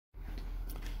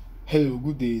Hello,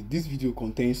 good day. This video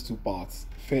contains two parts.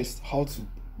 First, how to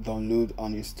download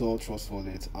and install Trust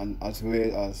Wallet, and as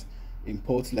well as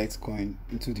import Litecoin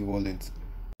into the wallet.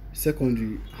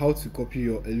 Secondly, how to copy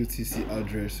your LTC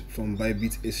address from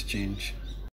Bybit exchange.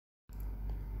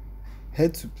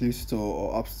 Head to Play Store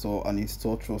or App Store and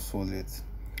install Trust Wallet.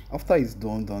 After it's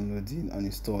done downloading and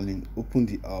installing, open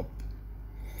the app.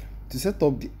 To set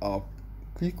up the app,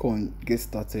 click on Get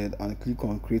Started and click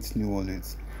on Create New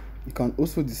Wallet. You can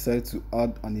also decide to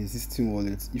add an existing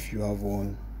wallet if you have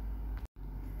one.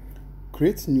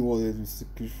 Create new wallet with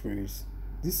secret phrase.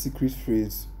 This secret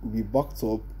phrase will be backed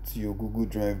up to your Google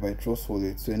Drive by Trust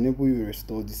Wallet to enable you to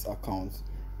restore this account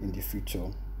in the future.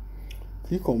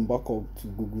 Click on Backup to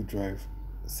Google Drive.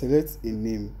 Select a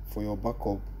name for your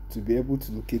backup to be able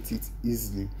to locate it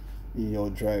easily in your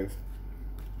drive.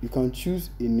 You can choose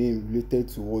a name related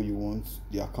to what you want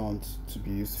the account to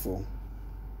be used for.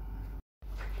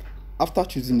 After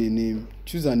choosing a name,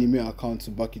 choose an email account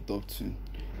to back it up to.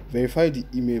 Verify the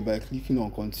email by clicking on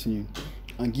Continue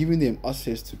and giving them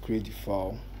access to create the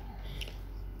file.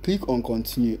 Click on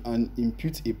Continue and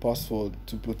input a password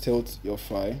to protect your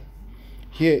file.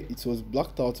 Here it was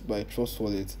blacked out by Trust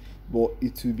Wallet, but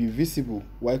it will be visible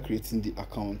while creating the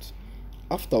account.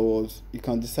 Afterwards, you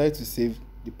can decide to save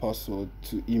the password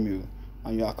to email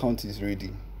and your account is ready.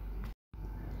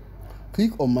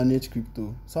 Click on Manage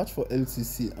Crypto, search for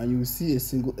LTC and you will see a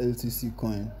single LTC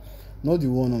coin, not the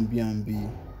one on BNB.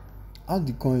 Add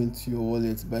the coin to your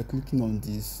wallet by clicking on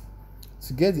this.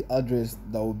 To get the address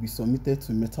that will be submitted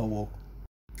to MetaWorker,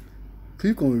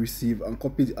 click on Receive and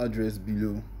copy the address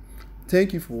below.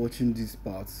 Thank you for watching this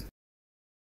part.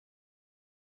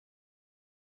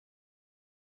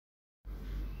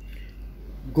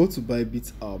 Go to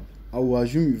Bybit app. I will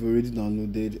assume you've already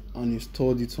downloaded and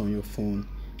installed it on your phone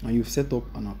and you've set up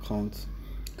an account.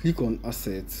 Click on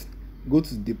Assets, go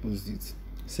to Deposit,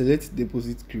 select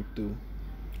Deposit Crypto.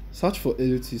 Search for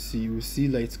LTC, you will see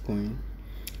Litecoin.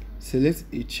 Select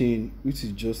a chain which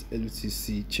is just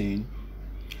LTC chain.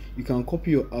 You can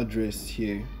copy your address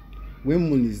here. When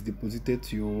money is deposited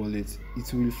to your wallet,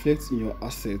 it will reflect in your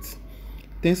assets.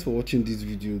 Thanks for watching this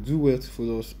video. Do well to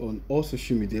follow us on all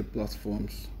social media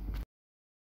platforms.